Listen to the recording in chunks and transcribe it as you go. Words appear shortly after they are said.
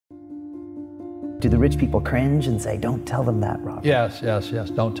Do the rich people cringe and say, don't tell them that, Robert? Yes, yes, yes.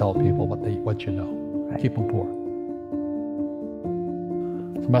 Don't tell people what you know. Right. Keep them poor.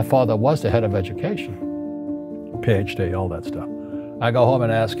 So my father was the head of education, PhD, all that stuff. I go home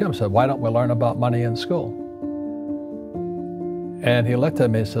and ask him, said, why don't we learn about money in school? And he looked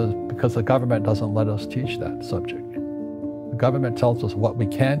at me and says, because the government doesn't let us teach that subject. The government tells us what we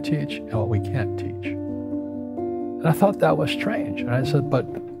can teach and what we can't teach. And I thought that was strange. And I said, but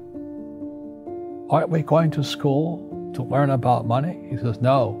aren't we going to school to learn about money? He says,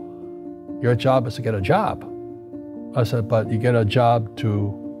 no, your job is to get a job. I said, but you get a job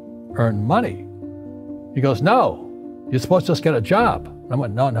to earn money. He goes, no, you're supposed to just get a job. And I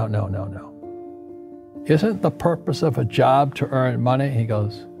went, no, no, no, no, no. Isn't the purpose of a job to earn money? He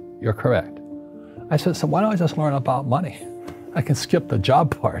goes, you're correct. I said, so why don't I just learn about money? I can skip the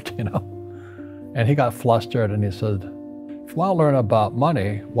job part, you know? And he got flustered and he said, if you want to learn about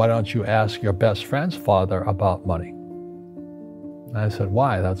money, why don't you ask your best friend's father about money? And I said,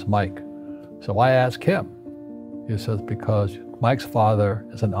 why? That's Mike. So why ask him? He says, because Mike's father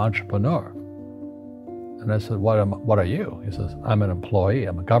is an entrepreneur. And I said, what are you? He says, I'm an employee.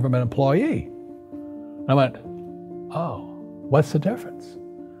 I'm a government employee. I went, oh, what's the difference?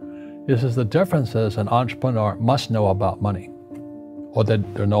 He says, the difference is an entrepreneur must know about money, or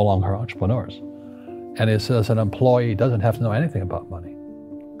they're no longer entrepreneurs. And he says an employee doesn't have to know anything about money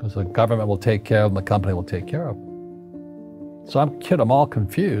because the government will take care of them, the company will take care of them. So I'm all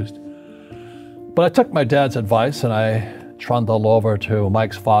confused. But I took my dad's advice and I trundled over to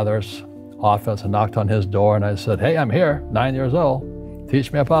Mike's father's office and knocked on his door and I said, hey, I'm here, 9 years old.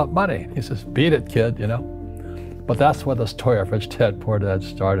 Teach me about money. He says, beat it, kid, you know. But that's where the story of Rich Dad, Poor Dad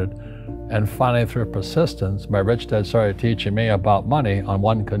started. And finally, through persistence, my rich dad started teaching me about money on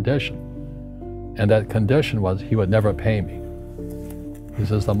one condition. And that condition was he would never pay me. He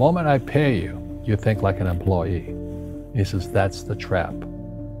says, the moment I pay you, you think like an employee. He says, that's the trap.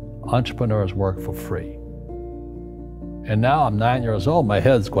 Entrepreneurs work for free. And now I'm 9 years old, my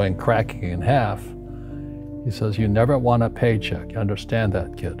head's cracking in half. He says, you never want a paycheck. You understand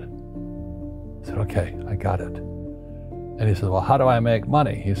that, kid? I said, okay, I got it. And he says, well, how do I make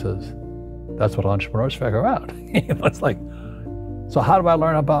money? He says, that's what entrepreneurs figure out. It's like, so how do I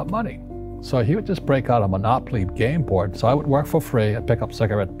learn about money? So he would just break out a Monopoly game board. So I would work for free. I'd pick up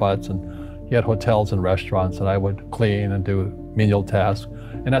cigarette butts, and he had hotels and restaurants, and I would clean and do menial tasks.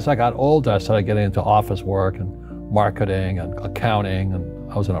 And as I got older, I started getting into office work and marketing and accounting,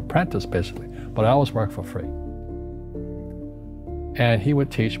 and I was an apprentice basically, but I always worked for free. And he would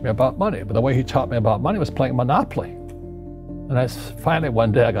teach me about money. But the way he taught me about money was playing Monopoly. And I finally,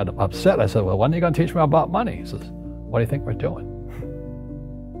 one day I got upset. I said, well, when are you going to teach me about money? He says, what do you think we're doing?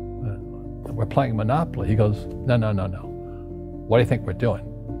 We're playing Monopoly. He goes, no, no, no, no. What do you think we're doing?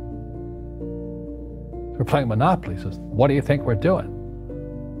 We're playing Monopoly. He says, what do you think we're doing?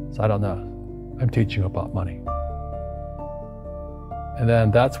 So I don't know. I'm teaching you about money. And then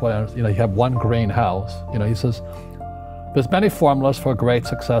that's when, you have one green house. He says, there's many formulas for great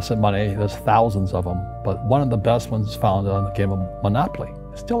success in money. There's thousands of them, but one of the best ones is found on the game of Monopoly.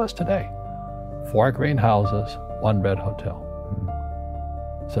 It still is today. 4 green houses, 1 red hotel.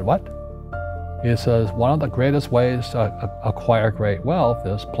 I said, what? He says, one of the greatest ways to acquire great wealth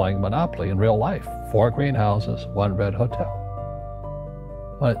is playing Monopoly in real life. 4 green houses, 1 red hotel.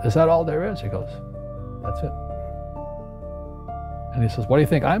 Well, is that all there is? He goes, that's it. And he says, what do you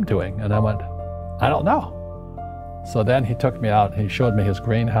think I'm doing? And I went, I don't know. So then he took me out and he showed me his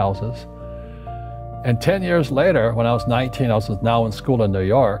greenhouses. And 10 years later, when I was 19, I was now in school in New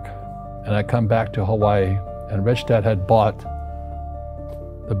York, and I come back to Hawaii, and Rich Dad had bought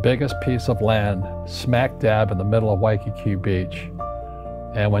the biggest piece of land smack dab in the middle of Waikiki Beach.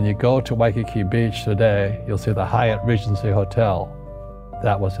 And when you go to Waikiki Beach today, you'll see the Hyatt Regency Hotel.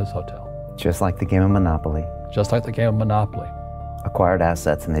 That was his hotel. Just like the game of Monopoly. Just like the game of Monopoly. Acquired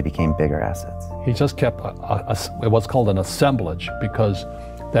assets and they became bigger assets. He just kept what's called an assemblage, because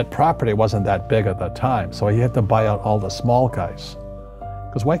that property wasn't that big at the time. So he had to buy out all the small guys.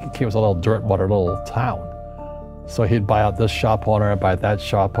 Because Waikiki was a little dirtwater little town. So he'd buy out this shop owner and buy that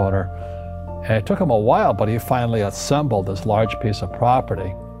shop owner. And it took him a while, but he finally assembled this large piece of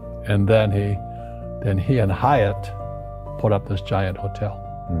property. And then he and Hyatt put up this giant hotel.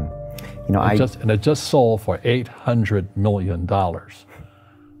 It just sold for $800 million.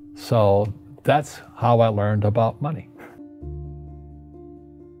 So that's how I learned about money.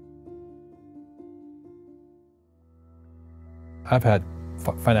 I've had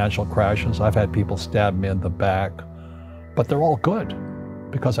financial crashes. I've had people stab me in the back, but they're all good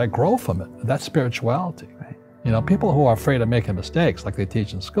because I grow from it. That's spirituality. Right. You know, people who are afraid of making mistakes, like they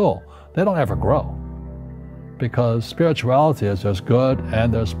teach in school, they don't ever grow. Because spirituality is there's good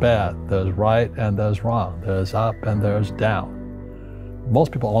and there's bad, there's right and there's wrong, there's up and there's down.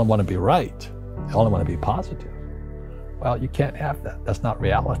 Most people only want to be right, they only want to be positive. Well, you can't have that, that's not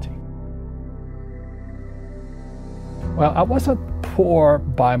reality. Well, I wasn't poor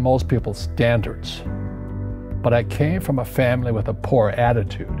by most people's standards, but I came from a family with a poor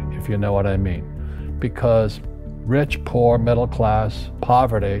attitude, if you know what I mean. Because rich, poor, middle class,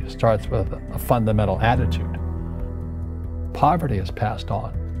 poverty starts with a fundamental attitude. Poverty is passed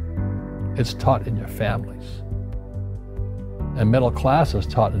on. It's taught in your families. And middle class is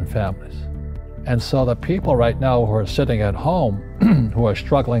taught in families. And so the people right now who are sitting at home, who are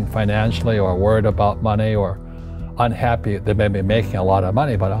struggling financially or worried about money or unhappy, they may be making a lot of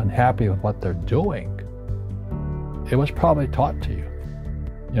money, but unhappy with what they're doing, it was probably taught to you.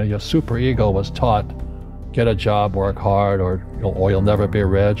 You know, your superego was taught, get a job, work hard, or you'll never be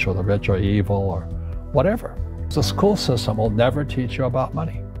rich, or the rich are evil, or whatever. The school system will never teach you about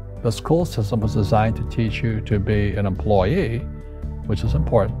money. The school system was designed to teach you to be an employee, which is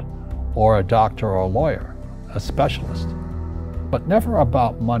important, or a doctor or a lawyer, a specialist, but never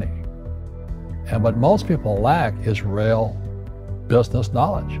about money. And what most people lack is real business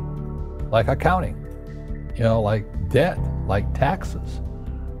knowledge, like accounting, you know, like debt, like taxes.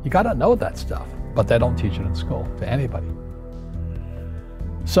 You got to know that stuff, but they don't teach it in school to anybody.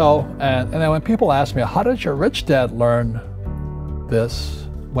 So, and then when people ask me, how did your rich dad learn this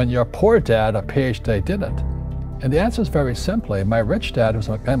when your poor dad, a PhD, didn't? And the answer is very simply, my rich dad, who's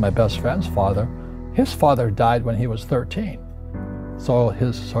my best friend's father, his father died when he was 13. So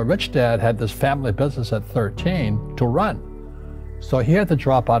rich dad had this family business at 13 to run. So he had to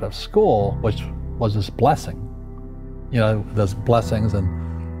drop out of school, which was his blessing. You know, there's blessings, and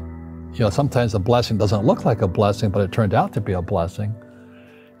you know, sometimes the blessing doesn't look like a blessing, but it turned out to be a blessing.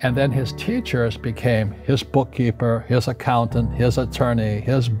 And then his teachers became his bookkeeper, his accountant, his attorney,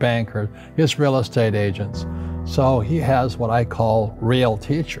 his banker, his real estate agents. So he has what I call real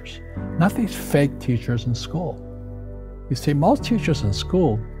teachers, not these fake teachers in school. You see, most teachers in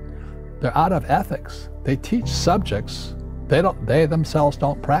school, they're out of ethics. They teach subjects they themselves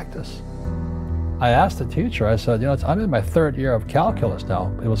don't practice. I asked the teacher, I said, you know, I'm in my third year of calculus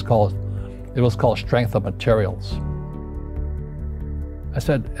now. It was called strength of materials. I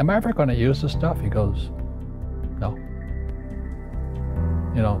said, am I ever going to use this stuff? He goes, no.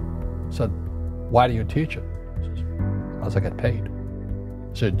 You know, I said, why do you teach it? He says, because I get paid.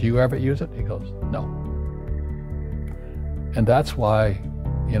 I said, do you ever use it? He goes, no. And that's why,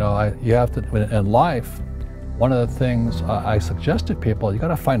 you know, you have to, in life, one of the things I suggest to people, you got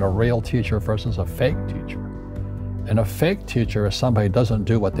to find a real teacher versus a fake teacher. And a fake teacher is somebody who doesn't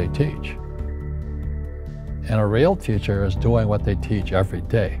do what they teach. And a real teacher is doing what they teach every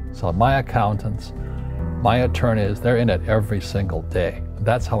day. So my accountants, my attorneys, they're in it every single day.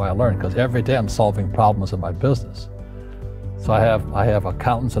 That's how I learn, because every day I'm solving problems in my business. So I have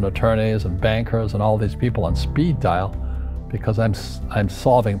accountants and attorneys and bankers and all these people on speed dial because I'm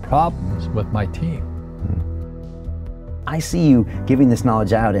solving problems with my team. I see you giving this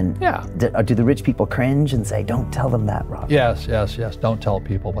knowledge out, and yeah. Do the rich people cringe and say, don't tell them that, Rob? Yes. Don't tell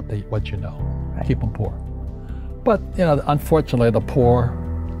people what you know. Right. Keep them poor. But, you know, unfortunately, the poor,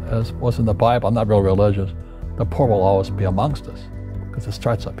 as was in the Bible, I'm not real religious, the poor will always be amongst us because it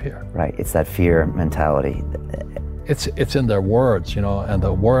starts up here. Right, it's that fear mentality. It's in their words, you know, and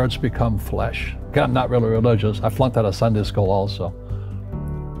the words become flesh. Again, I'm not really religious. I flunked out of Sunday school also.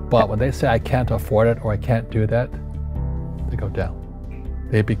 But when they say I can't afford it or I can't do that, they go down.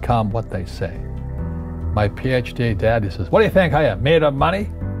 They become what they say. My PhD dad, he says, what do you think I am, made of money?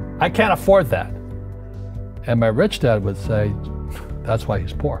 I can't afford that. And my rich dad would say, that's why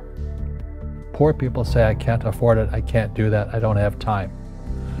he's poor. Poor people say, I can't afford it, I can't do that, I don't have time.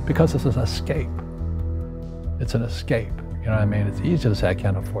 Because it's an escape. It's an escape, you know what I mean? It's easy to say, I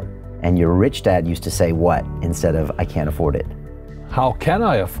can't afford it. And your rich dad used to say what instead of, I can't afford it? How can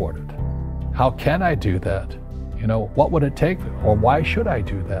I afford it? How can I do that? You know, what would it take, or why should I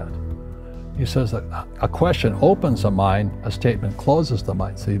do that? He says that a question opens the mind, a statement closes the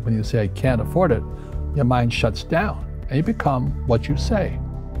mind. See, when you say, I can't afford it, your mind shuts down, and you become what you say.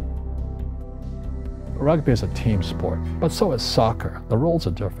 Rugby is a team sport, but so is soccer. The rules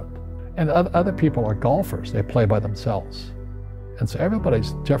are different. And other people are golfers. They play by themselves. And so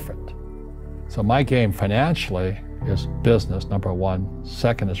everybody's different. So my game financially is business, number one.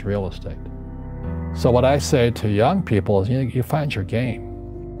 Second is real estate. So what I say to young people is, you find your game.